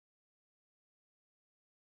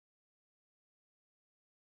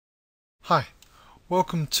Hi,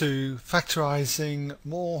 welcome to factorising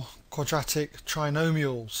more quadratic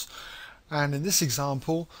trinomials, and in this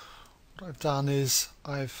example what I've done is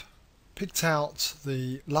I've picked out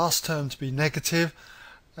the last term to be negative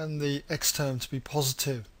and the x term to be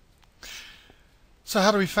positive. So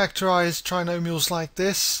how do we factorise trinomials like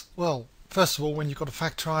this? Well, first of all, when you've got to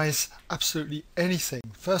factorise absolutely anything,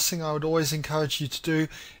 first thing I would always encourage you to do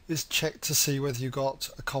is check to see whether you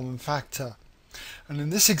got a common factor. And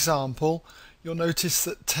in this example, you'll notice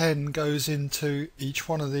that 10 goes into each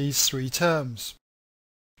one of these three terms.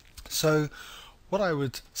 So what I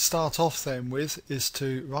would start off then with is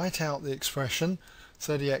to write out the expression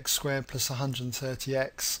 30x squared plus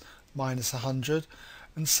 130x minus 100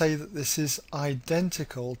 and say that this is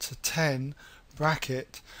identical to 10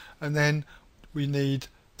 bracket, and then we need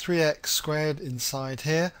 3x squared inside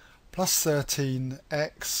here plus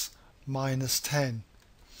 13x minus 10.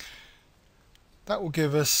 That will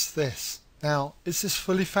give us this. Now, is this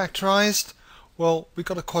fully factorised? Well, we've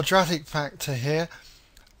got a quadratic factor here,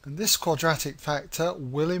 and this quadratic factor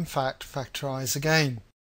will in fact factorise again.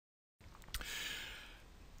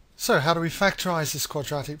 So how do we factorise this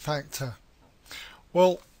quadratic factor?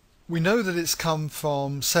 Well, we know that it's come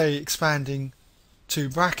from, say, expanding two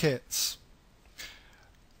brackets,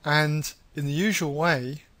 and in the usual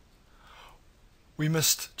way we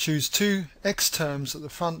must choose two x terms at the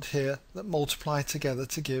front here that multiply together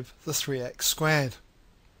to give the 3x squared.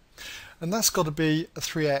 And that's got to be a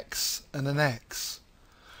 3x and an x.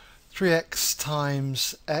 3x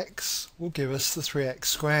times x will give us the 3x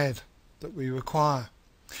squared that we require.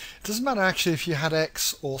 It doesn't matter actually if you had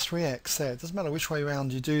x or 3x there. It doesn't matter which way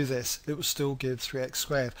around you do this, it will still give 3x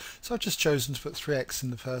squared. So I've just chosen to put 3x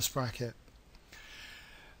in the first bracket.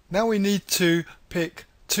 Now we need to pick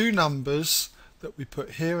two numbers that we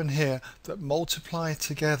put here and here that multiply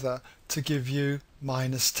together to give you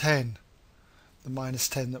minus 10, the minus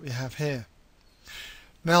 10 that we have here.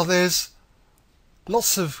 Now there's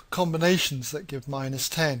lots of combinations that give minus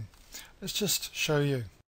 10. Let's just show you.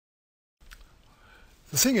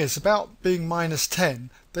 The thing is about being minus 10,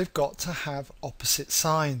 they've got to have opposite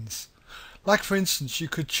signs. Like for instance, you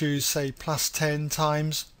could choose say plus 10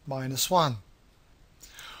 times minus 1,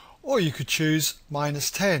 or you could choose minus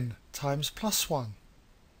 10 times plus 1.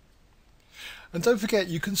 And don't forget,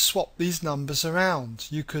 you can swap these numbers around.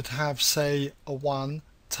 You could have say a 1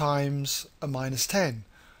 times a minus 10,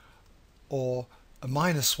 or a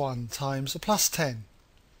minus 1 times a plus 10.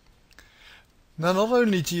 Now not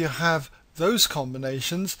only do you have those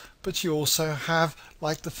combinations, but you also have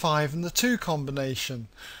like the 5 and the 2 combination,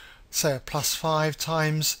 say a plus 5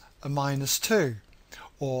 times a minus 2,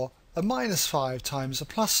 or a minus 5 times a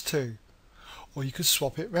plus 2. Or you could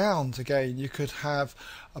swap it round again. You could have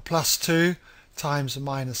a plus 2 times a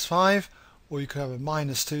minus 5, or you could have a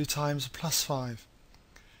minus 2 times a plus 5.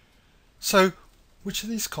 So which of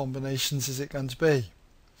these combinations is it going to be?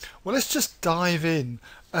 Well, let's just dive in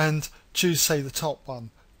and choose say the top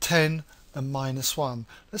one, 10 and minus 1.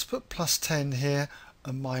 Let's put plus 10 here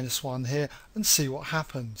and minus 1 here and see what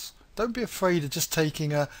happens. Don't be afraid of just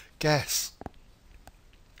taking a guess.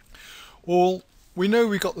 Well, we know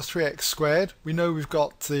we've got the 3x squared, we know we've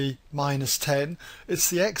got the minus 10. It's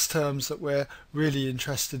the x terms that we're really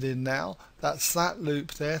interested in now. That's that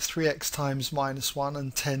loop there, 3x times minus 1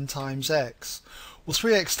 and 10 times x. Well,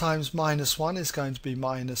 3x times minus 1 is going to be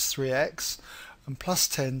minus 3x, and plus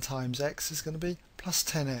 10 times x is going to be plus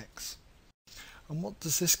 10x. And what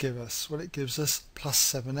does this give us? Well, it gives us plus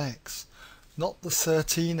 7x, not the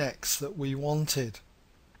 13x that we wanted.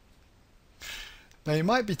 Now you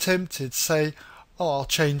might be tempted to say, oh, I'll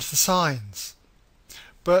change the signs.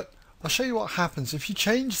 But I'll show you what happens. If you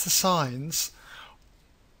change the signs,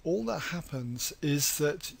 all that happens is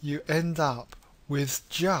that you end up with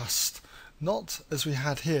just, not as we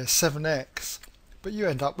had here, 7x, but you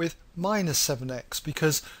end up with minus 7x,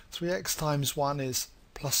 because 3x times 1 is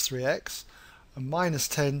plus 3x, and minus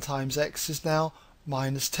 10 times x is now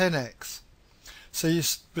minus 10x. So you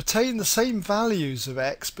retain the same values of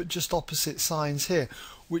x but just opposite signs here,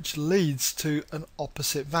 which leads to an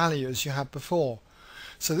opposite value as you had before.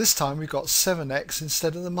 So this time we've got 7x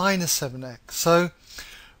instead of the minus 7x. So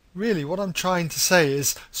really what I'm trying to say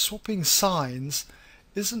is swapping signs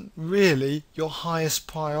isn't really your highest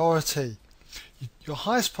priority. Your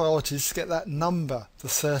highest priority is to get that number, the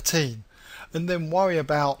 13, and then worry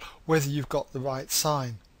about whether you've got the right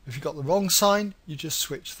sign. If you've got the wrong sign, you just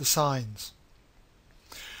switch the signs.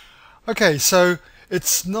 Okay, so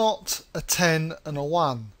it's not a 10 and a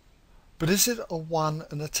 1, But is it a 1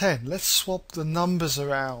 and a 10? Let's swap the numbers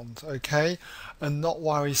around, okay, and not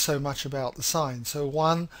worry so much about the sign. So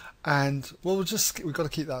 1 and, well, we've got to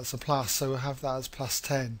keep that as a plus, so we'll have that as plus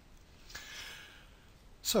 10.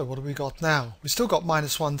 So what have we got now? We've still got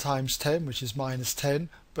minus 1 times 10, which is minus 10,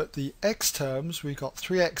 but the x terms, we've got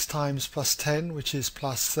 3x times plus 10, which is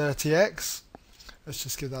plus 30x. Let's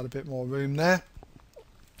just give that a bit more room there.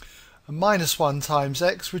 And minus 1 times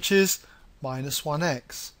x, which is minus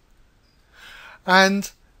 1x. And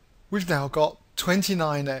we've now got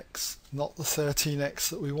 29x, not the 13x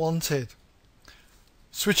that we wanted.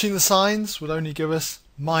 Switching the signs would only give us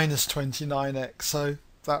minus 29x, so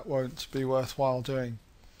that won't be worthwhile doing.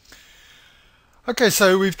 Okay,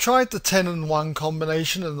 so we've tried the 10 and 1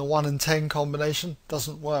 combination, and the 1 and 10 combination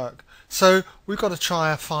doesn't work. So we've got to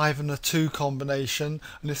try a 5 and a 2 combination,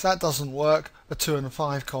 and if that doesn't work, a 2 and a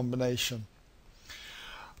 5 combination.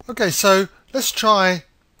 Okay, so let's try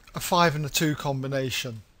a 5 and a 2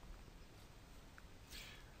 combination.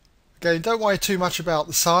 Again, don't worry too much about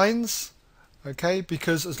the signs, okay,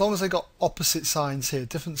 because as long as they've got opposite signs here,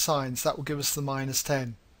 different signs, that will give us the minus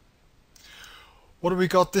 10. What have we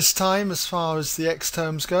got this time as far as the x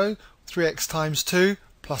terms go? 3x times 2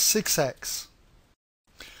 plus 6x.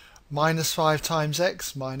 Minus 5 times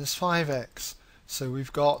x minus 5x. So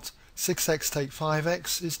we've got 6x take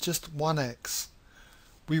 5x is just 1x.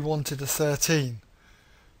 We wanted a 13.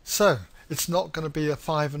 So it's not going to be a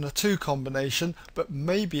 5 and a 2 combination, but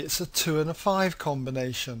maybe it's a 2 and a 5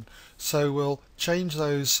 combination. So we'll change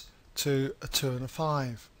those to a 2 and a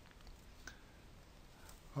 5.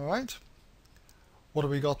 Alright. What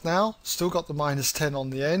have we got now? Still got the minus 10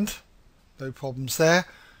 on the end. No problems there.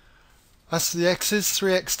 As to the x's,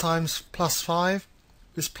 3x times plus 5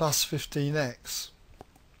 is plus 15x.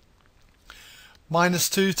 Minus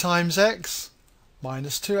 2 times x,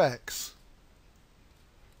 minus 2x.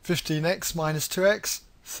 15x minus 2x,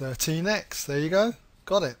 13x. There you go.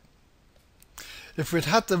 Got it. If we'd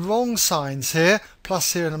had the wrong signs here,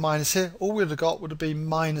 plus here and a minus here, all we'd have got would have been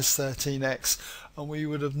minus 13x, and we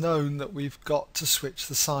would have known that we've got to switch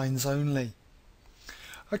the signs only.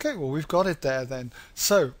 Okay, well, we've got it there then.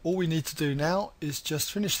 So all we need to do now is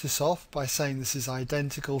just finish this off by saying this is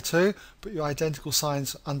identical to, put your identical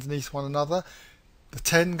signs underneath one another. The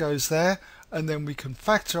 10 goes there, and then we can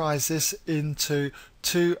factorize this into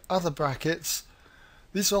two other brackets.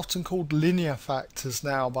 These are often called linear factors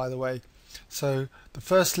now, by the way. So the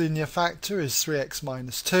first linear factor is 3x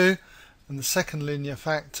minus 2, and the second linear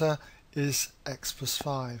factor is x plus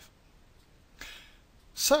 5.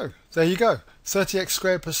 So there you go. 30x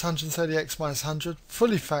squared plus 130x minus 100,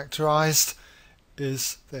 fully factorized,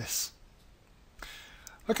 is this.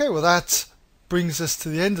 Okay, well, that brings us to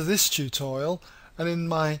the end of this tutorial, and in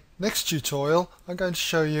my next tutorial I'm going to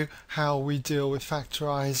show you how we deal with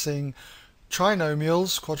factorizing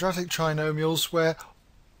trinomials, quadratic trinomials, where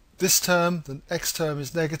this term, the x term,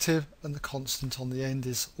 is negative and the constant on the end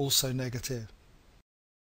is also negative.